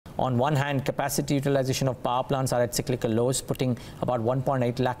On one hand, capacity utilization of power plants are at cyclical lows, putting about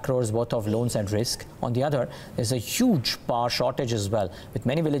 1.8 lakh crores worth of loans at risk. On the other, there's a huge power shortage as well, with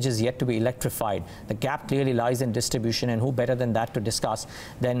many villages yet to be electrified. The gap clearly lies in distribution, and who better than that to discuss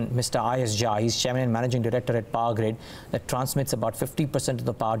than Mr. I.S. Jha. He's Chairman and Managing Director at Power Grid, that transmits about 50% of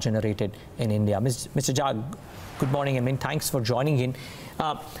the power generated in India. Mr. Jha, good morning. Thanks for joining in.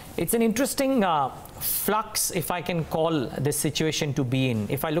 It's an interesting flux, if I can call this situation to be in.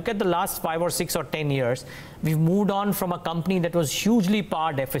 If I look at the last 5 or 6 or 10 years, we've moved on from a company that was hugely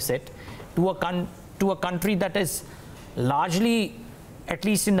power deficit to a country that is largely, at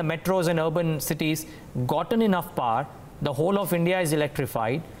least in the metros and urban cities, gotten enough power. The whole of India is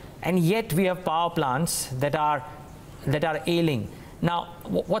electrified, and yet we have power plants that are ailing. Now,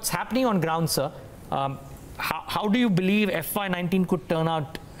 what's happening on ground, sir? How do you believe FY19 could turn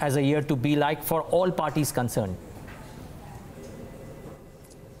out as a year to be like for all parties concerned?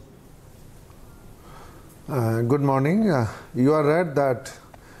 Good morning. You are right that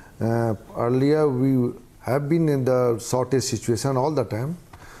earlier we have been in the shortage situation all the time,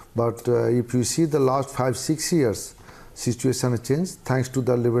 but if you see the last 5-6 years, situation has changed thanks to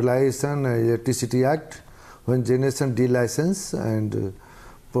the Liberalization Electricity Act, when generation de-license and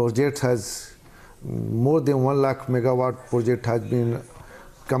project has more than 1 lakh megawatt project has been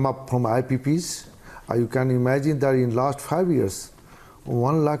come up from IPPs. You can imagine that in last 5 years,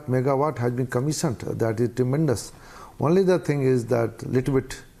 1 lakh megawatt has been commissioned. That is tremendous. Only the thing is that little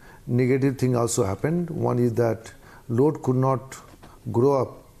bit negative thing also happened. One is that load could not grow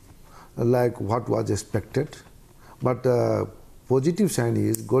up like what was expected. But positive sign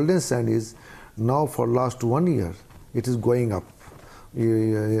is, golden sign is, now for last 1 year, it is going up.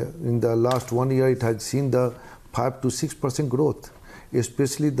 In the last 1 year, it has seen the 5 to 6% growth,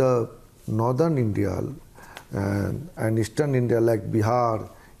 especially the northern India and eastern India like Bihar,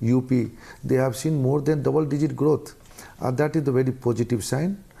 UP. They have seen more than double-digit growth. That is a very positive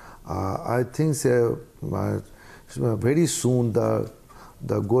sign. I think very soon the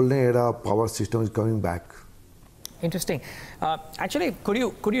golden era power system is coming back. Interesting. Actually, could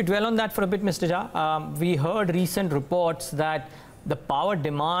you dwell on that for a bit, Mr. Jha? We heard recent reports that the power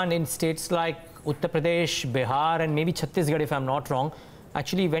demand in states like Uttar Pradesh, Bihar, and maybe Chhattisgarh, if I'm not wrong,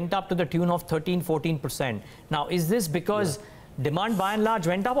 actually went up to the tune of 13–14%. Now, is this because demand by and large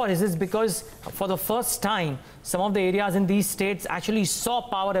went up, or is this because for the first time some of the areas in these states actually saw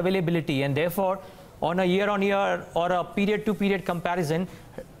power availability, and therefore on a year-on-year or a period-to-period comparison,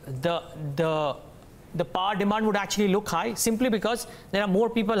 the power demand would actually look high simply because there are more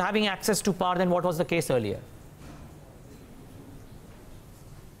people having access to power than what was the case earlier?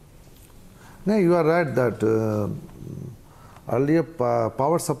 No, you are right that earlier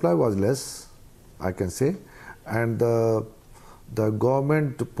power supply was less, I can say, and the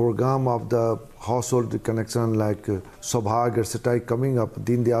government program of the household connection like Saubhagya, etc. coming up,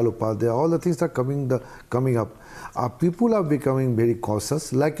 Deen Dayal Upadhyaya, all the things are coming up. People are becoming very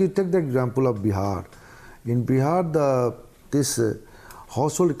cautious. Like you take the example of Bihar. In Bihar, this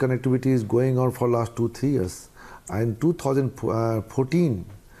household connectivity is going on for last 2-3 years. In 2014,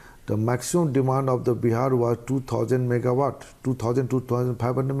 the maximum demand of the Bihar was 2,000 megawatt, 2,000 to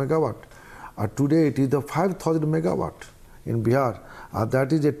 2,500 megawatt. Today it is the 5,000 megawatt in Bihar.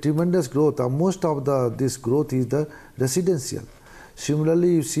 That is a tremendous growth. Most of this growth is the residential.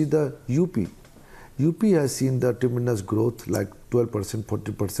 Similarly, you see the UP. UP has seen the tremendous growth like 12%,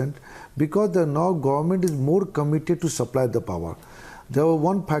 40%, because the now government is more committed to supply the power. The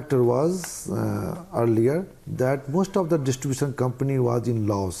one factor was earlier that most of the distribution company was in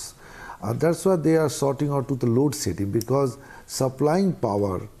loss. That's why they are sorting out to the load setting, because supplying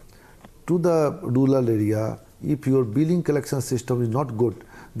power to the rural area, if your billing collection system is not good,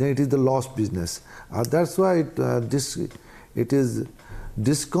 then it is the loss business. That's why it is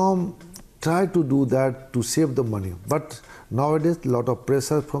Discom try to do that to save the money. But nowadays, a lot of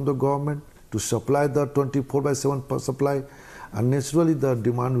pressure from the government to supply the 24/7 supply, and naturally the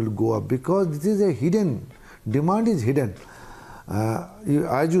demand will go up, because this is a hidden, demand is hidden.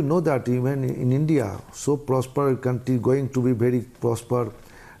 As you know that even in India, so prosperous country, going to be very prosper,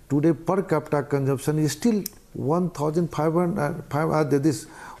 today per capita consumption is still 1,500, this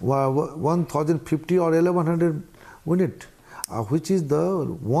 1,050 or 1,100 unit, which is the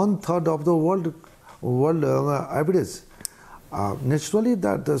 1/3 of the world average. Naturally,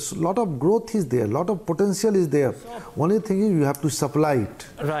 that there's a lot of growth is there, a lot of potential is there. Only thing is you have to supply it.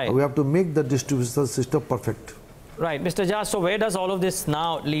 Right. We have to make the distribution system perfect. Right, Mr. Jha, so where does all of this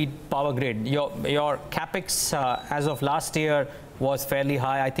now lead Power Grid? Your capex as of last year was fairly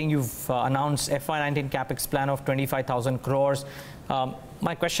high. I think you've announced FY19 capex plan of 25,000 crores.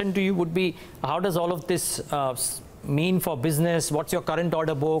 my question to you would be, how does all of this mean for business? What's your current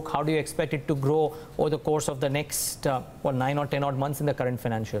order book? How do you expect it to grow over the course of the next 9 or 10 odd months in the current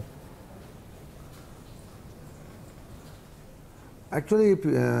financial? Actually,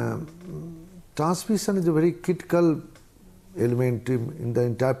 transmission is a very critical element in the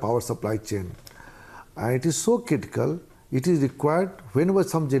entire power supply chain. It is so critical, it is required whenever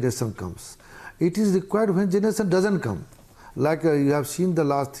some generation comes. It is required when generation doesn't come. Like you have seen the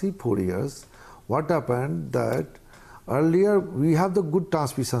last 3-4 years, what happened that earlier we have the good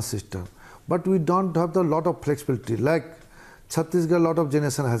transmission system, but we don't have the lot of flexibility. Like Chhattisgarh, a lot of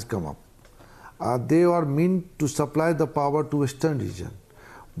generation has come up. They are meant to supply the power to Western region.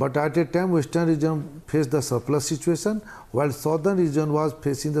 But at a time, Western region faced the surplus situation, while Southern region was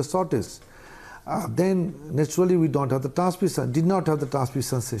facing the shortage. Then naturally we don't have the transmission, did not have the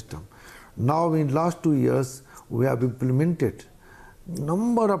transmission system. Now in last 2 years, we have implemented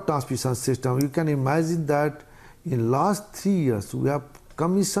number of transmission systems. You can imagine that in last 3 years, we have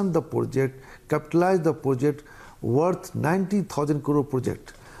commissioned the project, capitalized the project worth 90,000 crore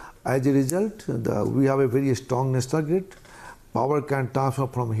project. As a result, we have a very strong national grid. Power can transfer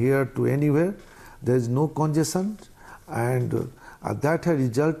from here to anywhere. There is no congestion, and that has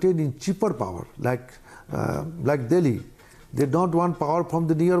resulted in cheaper power. Like Delhi, they don't want power from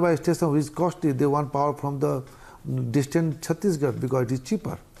the nearby station which is costly. They want power from the distant Chhattisgarh because it is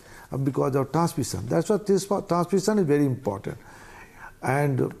cheaper, because of transmission. That's why this transmission is very important.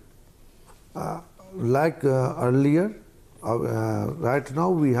 And earlier, right now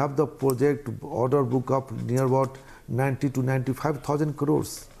we have the project order book up near about 90 to 95,000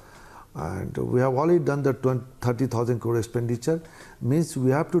 crores, and we have already done the 30,000 crore expenditure. Means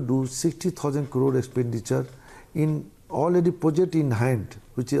we have to do 60,000 crore expenditure in already project in hand,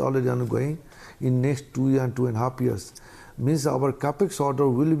 which is already ongoing in next 2 and 2.5 years. Means our capex order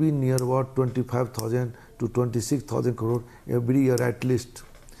will be near about 25,000 to 26,000 crore every year at least,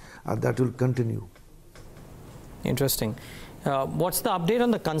 and that will continue. Interesting. What's the update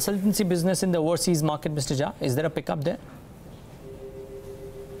on the consultancy business in the overseas market, Mr. Jha? Is there a pickup there?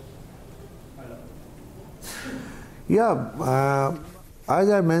 Yeah, as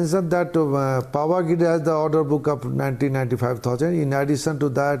I mentioned that Power Grid has the order book of 95,000. In addition to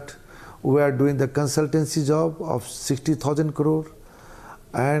that, we are doing the consultancy job of 60,000 crore,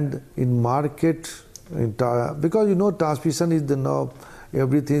 and in market, because you know transmission is the now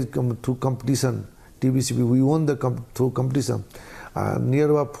everything is through competition. TBCB, we won the through competition.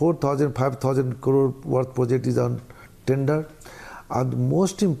 Near about 4,000, 5,000 crore worth project is on tender. And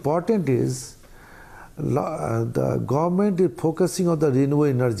most important is the government is focusing on the renewable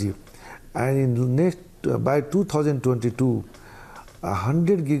energy. And in next, by 2022,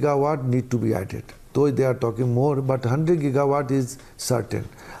 100 gigawatt need to be added. Though they are talking more, but 100 gigawatt is certain.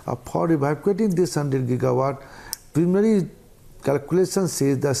 For evacuating this 100 gigawatt, preliminary calculation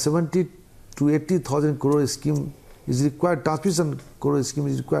says that 70 to 80,000 crore scheme is required, transmission crore scheme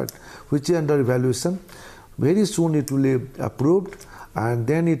is required, which is under evaluation. Very soon it will be approved, and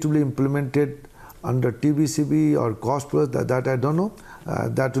then it will be implemented under TBCB or cost plus, that I don't know,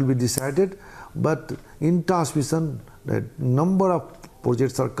 that will be decided. But in transmission, the number of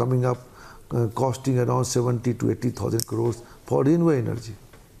projects are coming up, costing around 70 to 80,000 crores for renewable energy.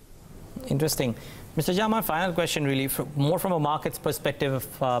 Interesting. Mr. Jha, my final question really, more from a markets perspective,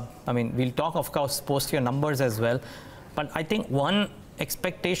 I mean, we'll talk, of course, post your numbers as well, but I think one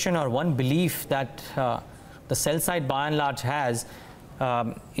expectation or one belief that the sell side by and large has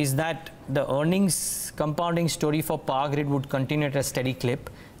is that the earnings compounding story for Power Grid would continue at a steady clip,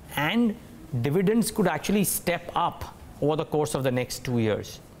 and dividends could actually step up over the course of the next 2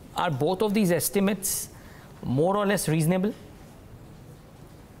 years. Are both of these estimates more or less reasonable?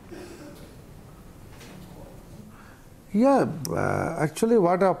 Yeah, actually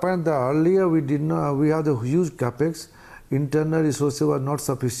what happened, the earlier we did not, we have the huge capex, internal resources were not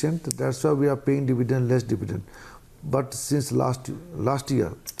sufficient, that's why we are paying dividend, less dividend. But since last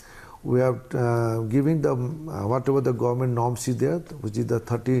year, we have giving the whatever the government norms is there, which is the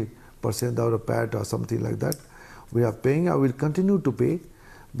 30% of the PAT or something like that, we are paying. I will continue to pay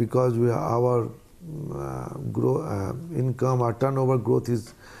because our income, our turnover growth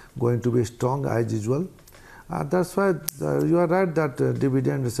is going to be strong as usual. That's why you are right that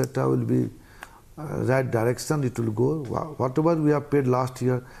dividend etc. will be right direction it will go. Whatever we have paid last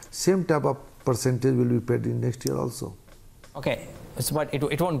year, same type of percentage will be paid in next year also. Okay, but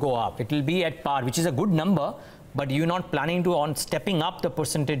it won't go up. It will be at par, which is a good number, but you're not planning to on stepping up the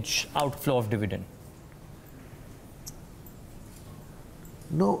percentage outflow of dividend.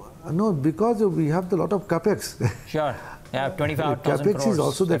 No, because we have a lot of capex. Sure. Yeah, 25,000 capex crores. is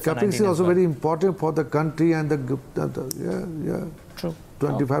also the capex is also very important for the country and the True.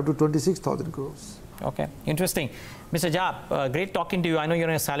 25 to 26,000 crores. Okay, interesting. Mr. Jha, great talking to you. I know you're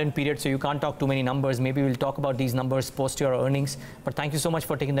in a silent period, so you can't talk too many numbers. Maybe we'll talk about these numbers post your earnings. But thank you so much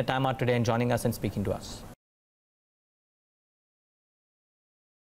for taking the time out today and joining us and speaking to us.